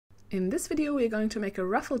In this video we are going to make a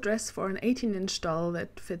ruffle dress for an 18-inch doll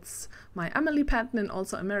that fits my Amelie pattern and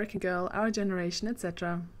also American Girl, Our Generation,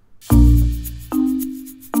 etc.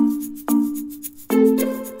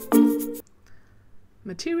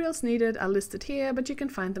 Materials needed are listed here, but you can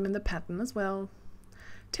find them in the pattern as well.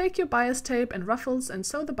 Take your bias tape and ruffles and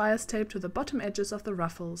sew the bias tape to the bottom edges of the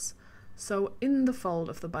ruffles. Sew in the fold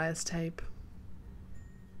of the bias tape.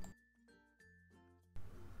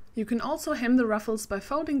 You can also hem the ruffles by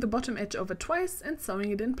folding the bottom edge over twice and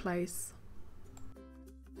sewing it in place.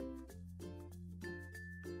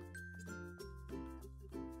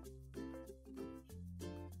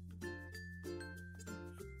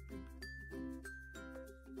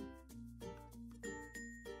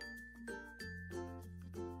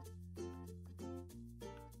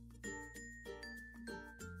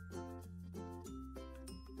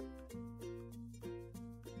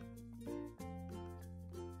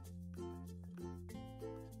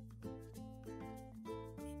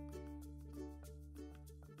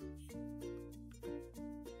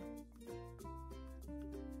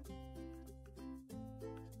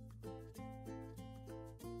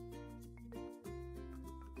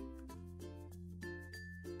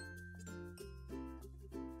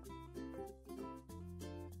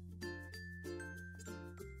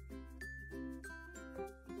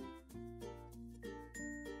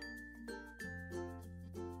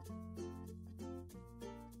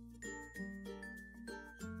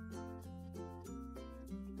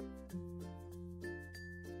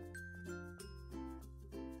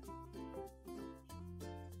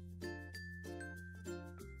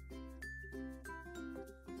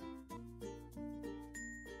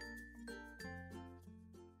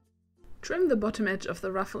 Trim the bottom edge of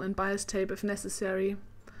the ruffle and bias tape if necessary.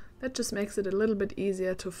 That just makes it a little bit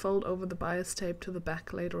easier to fold over the bias tape to the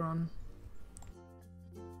back later on.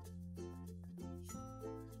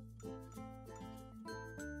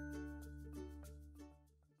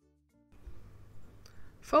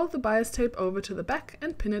 Fold the bias tape over to the back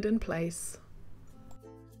and pin it in place.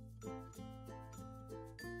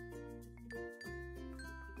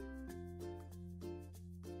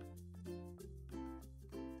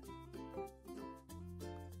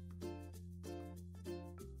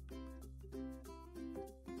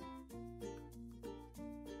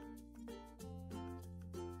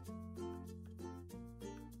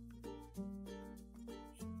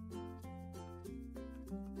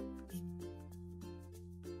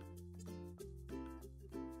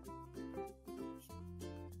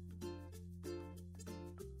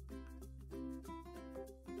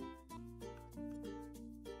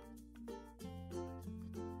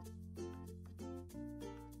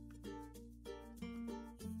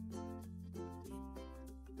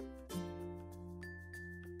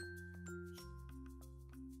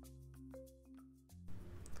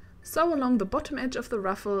 Sew along the bottom edge of the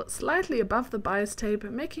ruffle, slightly above the bias tape,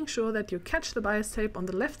 making sure that you catch the bias tape on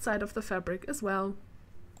the left side of the fabric as well.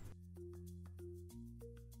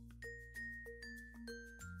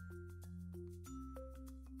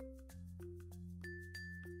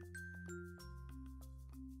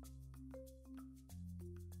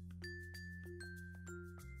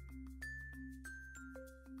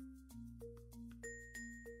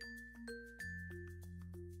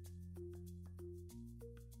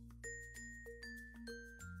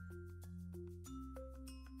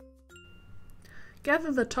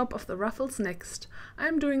 Gather the top of the ruffles next. I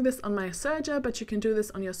am doing this on my serger, but you can do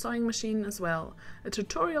this on your sewing machine as well. A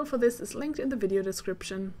tutorial for this is linked in the video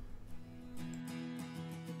description.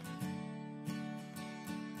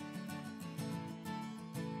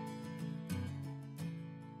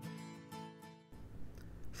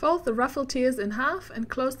 Fold the ruffle tiers in half and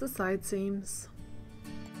close the side seams.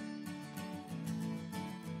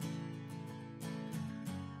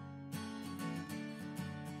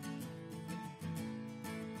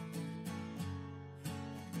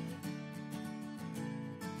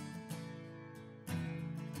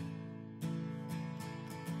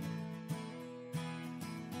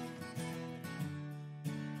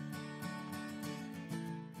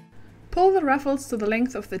 Pull the ruffles to the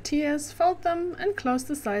length of the tiers, fold them and close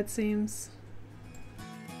the side seams.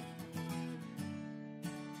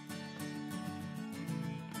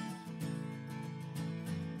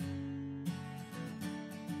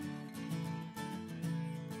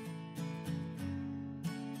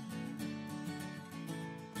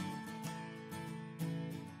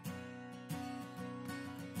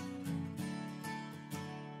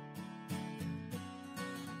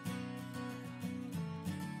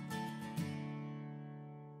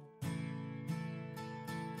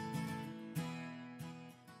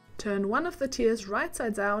 Turn one of the tiers right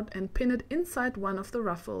sides out and pin it inside one of the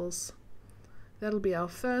ruffles. That'll be our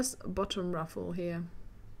first bottom ruffle here.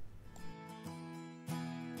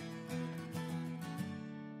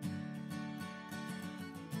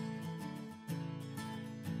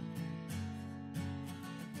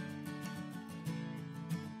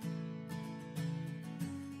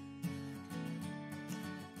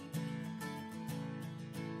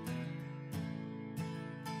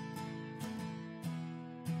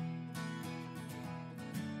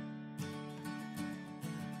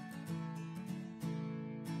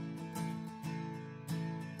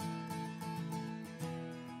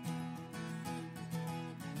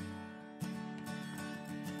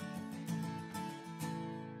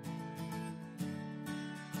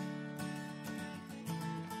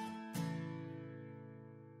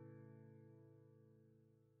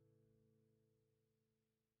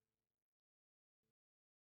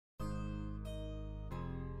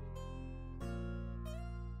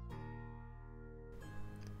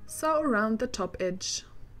 Sew around the top edge.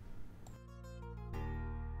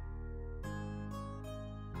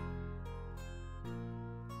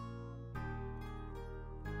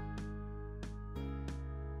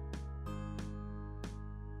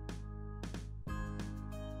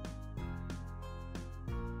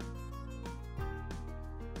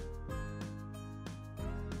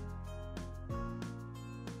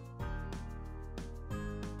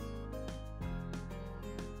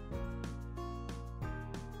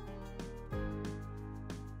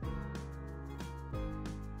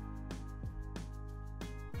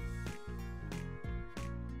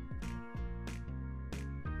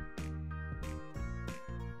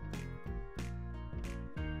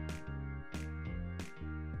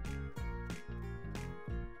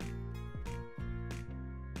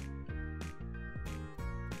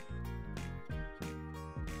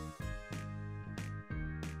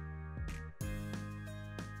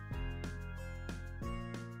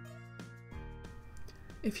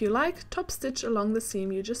 If you like, top stitch along the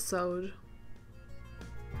seam you just sewed.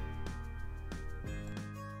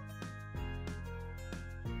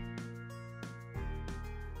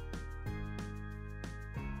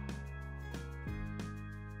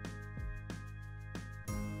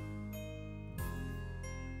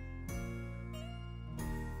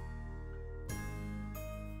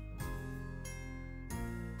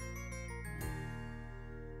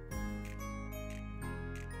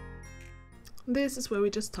 This is where we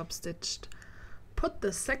just top stitched. Put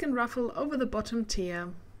the second ruffle over the bottom tier.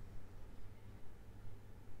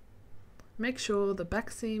 Make sure the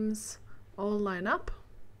back seams all line up.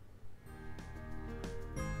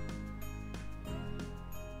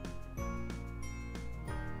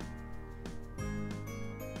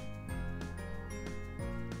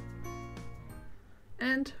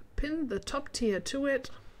 And pin the top tier to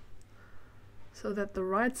it so that the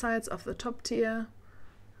right sides of the top tier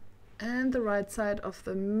and the right side of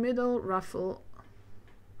the middle ruffle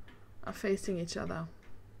are facing each other.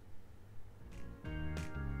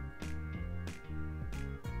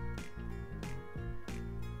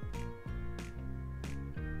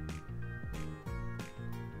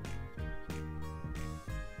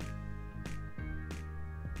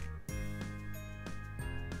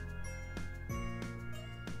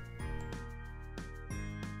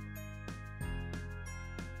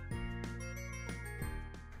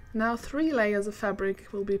 Now 3 layers of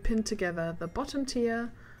fabric will be pinned together: the bottom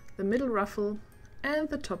tier, the middle ruffle and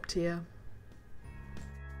the top tier.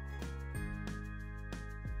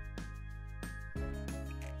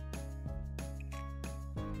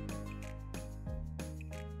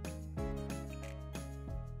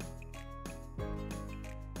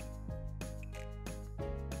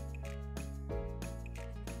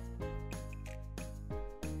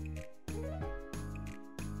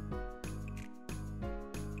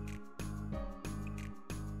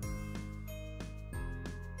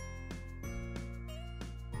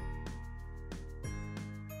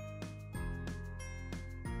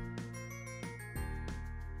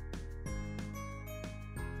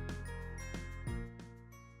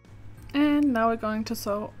 And now we're going to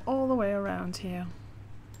sew all the way around here.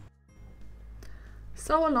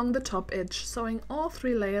 Sew along the top edge, sewing all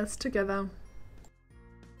 3 layers together.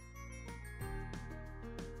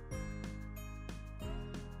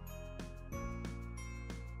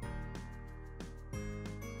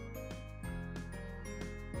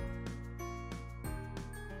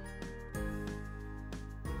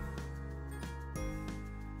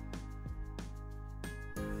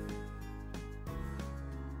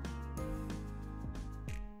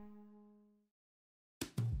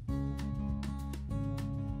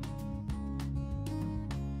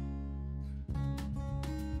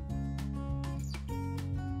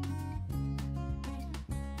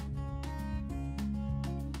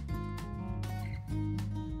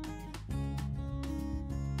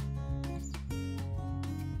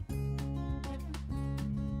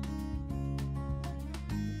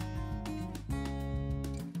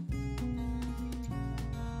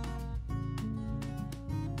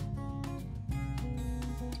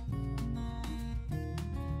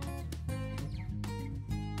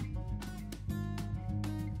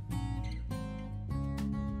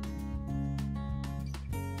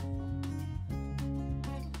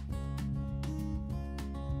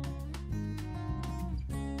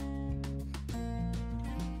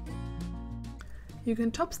 You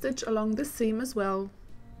can top stitch along this seam as well.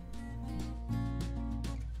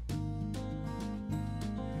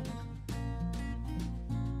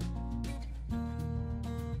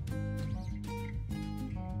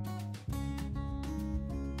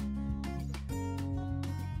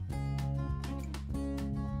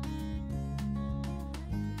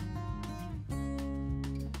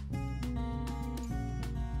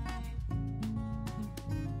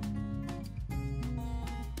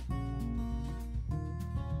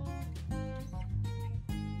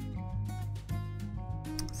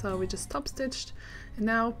 So we just top stitched, and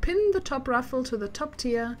now pin the top ruffle to the top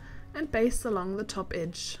tier and baste along the top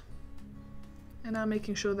edge. And I'm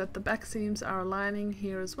making sure that the back seams are aligning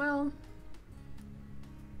here as well.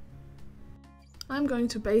 I'm going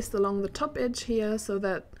to baste along the top edge here so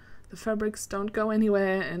that the fabrics don't go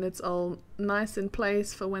anywhere and it's all nice in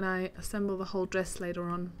place for when I assemble the whole dress later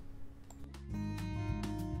on.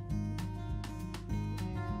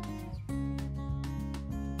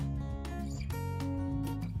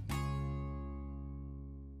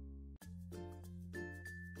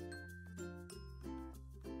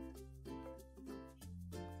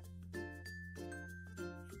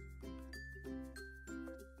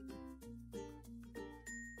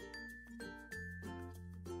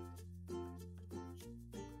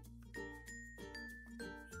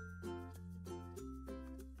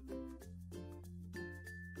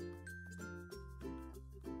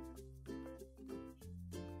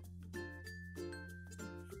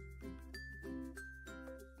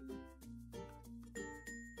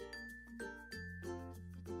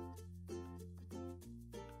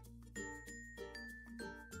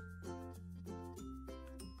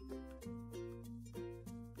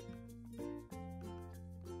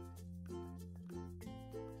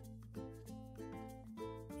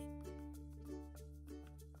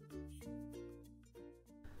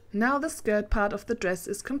 Now the skirt part of the dress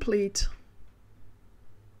is complete.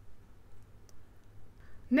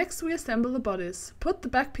 Next we assemble the bodice. Put the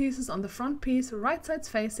back pieces on the front piece, right sides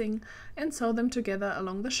facing, and sew them together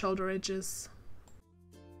along the shoulder edges.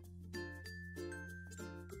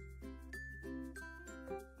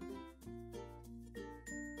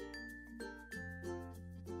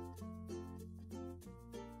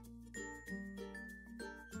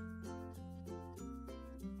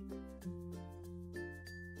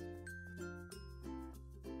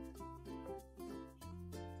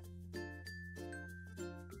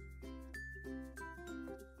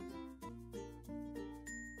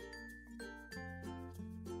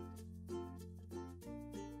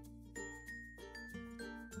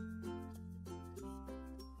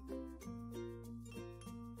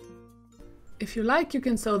 If you like, you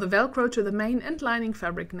can sew the Velcro to the main and lining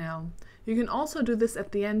fabric now. You can also do this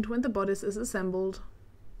at the end when the bodice is assembled.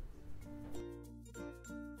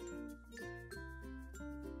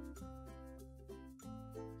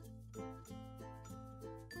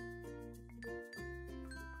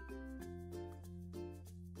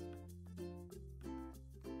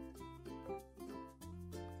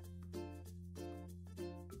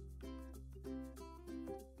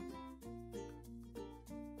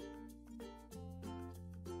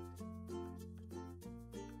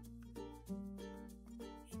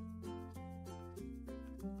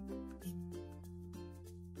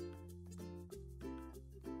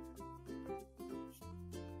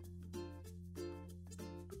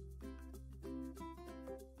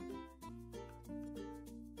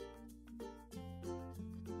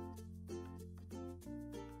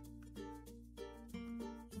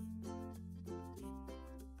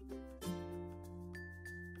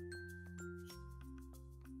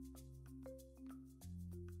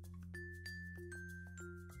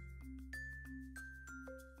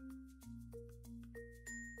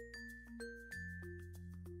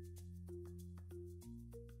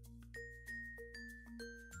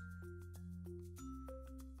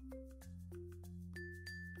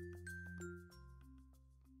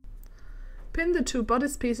 Pin the two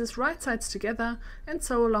bodice pieces right sides together and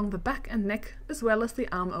sew along the back and neck as well as the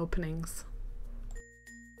arm openings.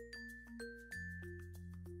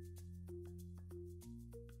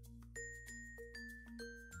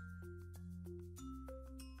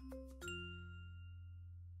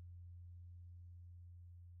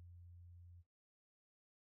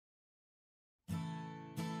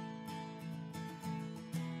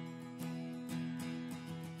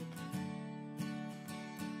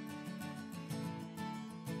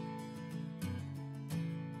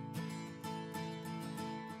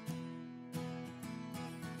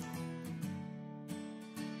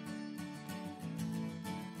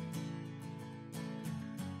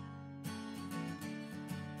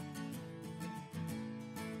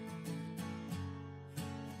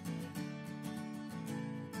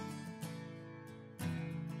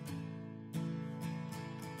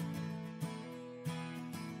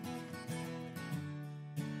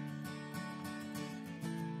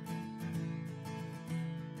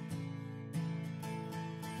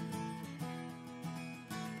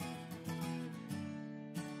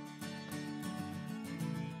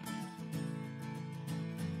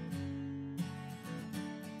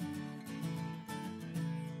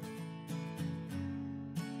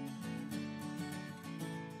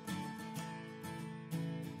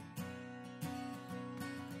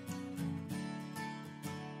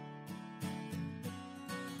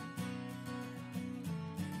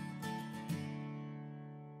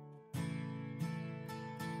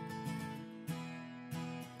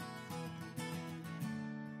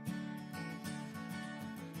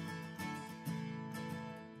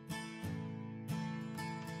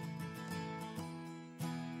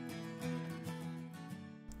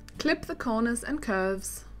 Clip the corners and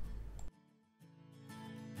curves.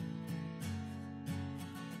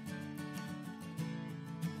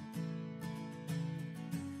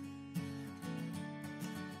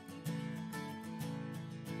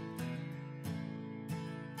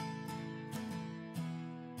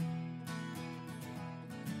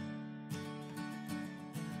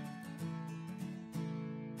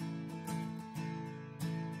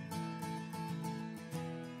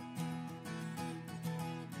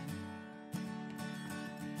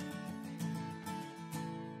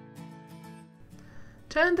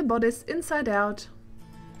 Turn the bodice inside out.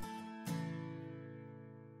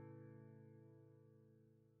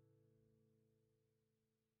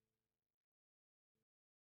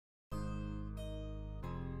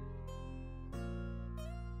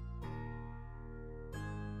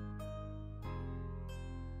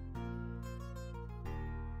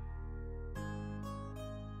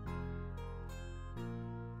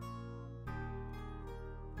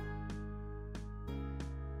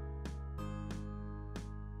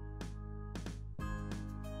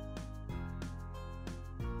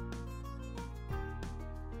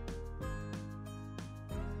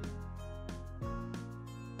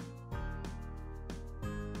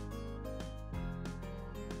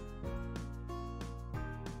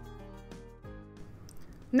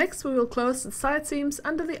 Next we will close the side seams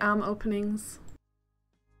under the arm openings.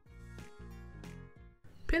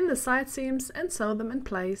 Pin the side seams and sew them in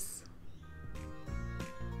place.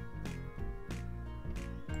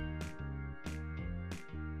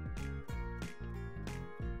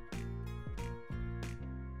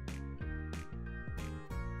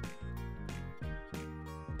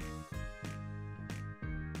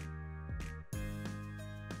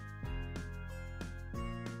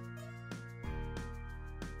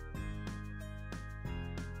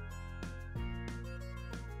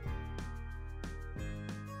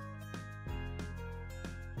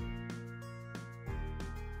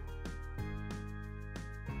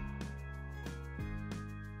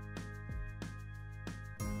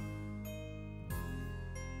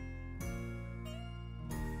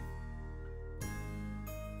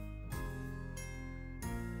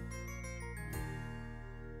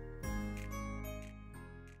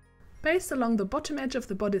 Baste along the bottom edge of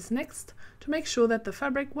the bodice next to make sure that the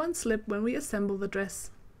fabric won't slip when we assemble the dress.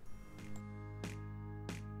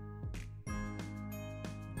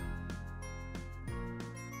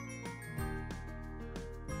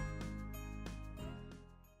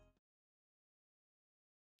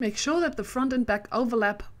 Make sure that the front and back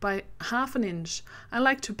overlap by ½ inch. I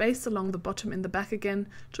like to baste along the bottom in the back again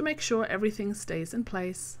to make sure everything stays in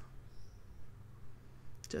place.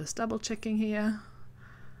 Just double checking here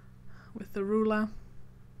with the ruler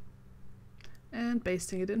and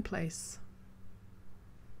basting it in place.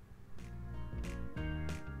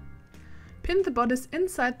 Pin the bodice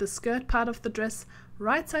inside the skirt part of the dress,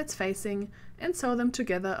 right sides facing, and sew them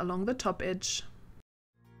together along the top edge.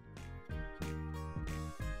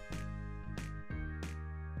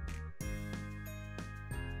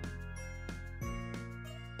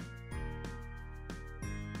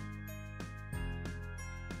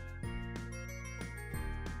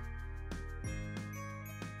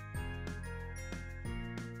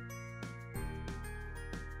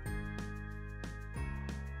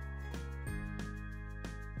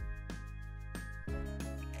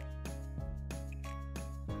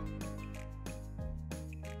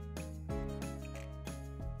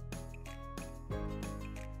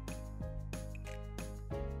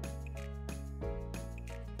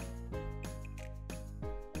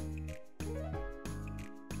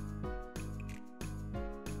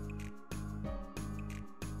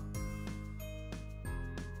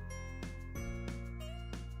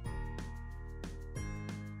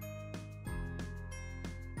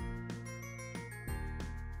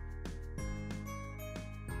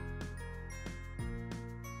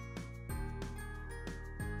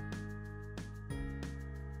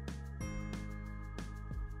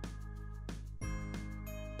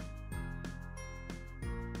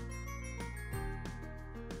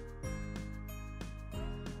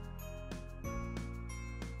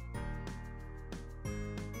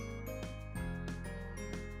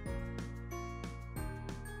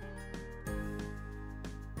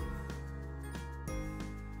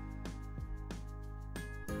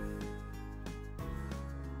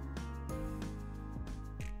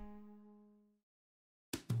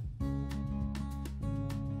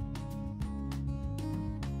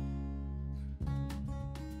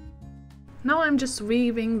 Now I'm just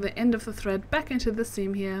weaving the end of the thread back into the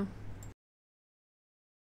seam here.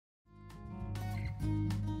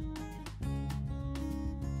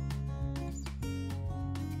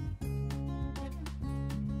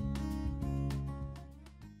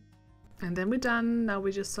 And then we're done. Now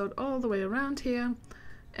we just sewed all the way around here,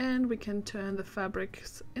 and we can turn the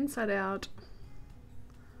fabrics inside out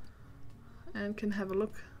and can have a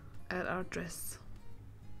look at our dress.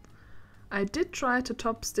 I did try to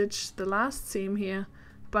top stitch the last seam here,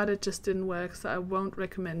 but it just didn't work, so I won't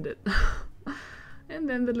recommend it. And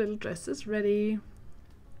then the little dress is ready.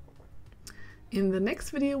 In the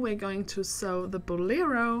next video we're going to sew the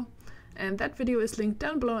bolero, and that video is linked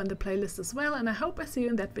down below in the playlist as well, and I hope I see you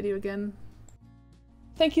in that video again.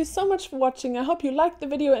 Thank you so much for watching. I hope you liked the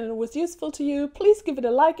video and it was useful to you. Please give it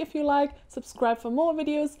a like if you like, subscribe for more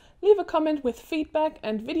videos, leave a comment with feedback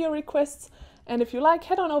and video requests, and if you like,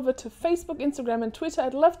 head on over to Facebook, Instagram and Twitter.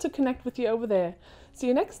 I'd love to connect with you over there. See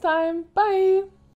you next time. Bye!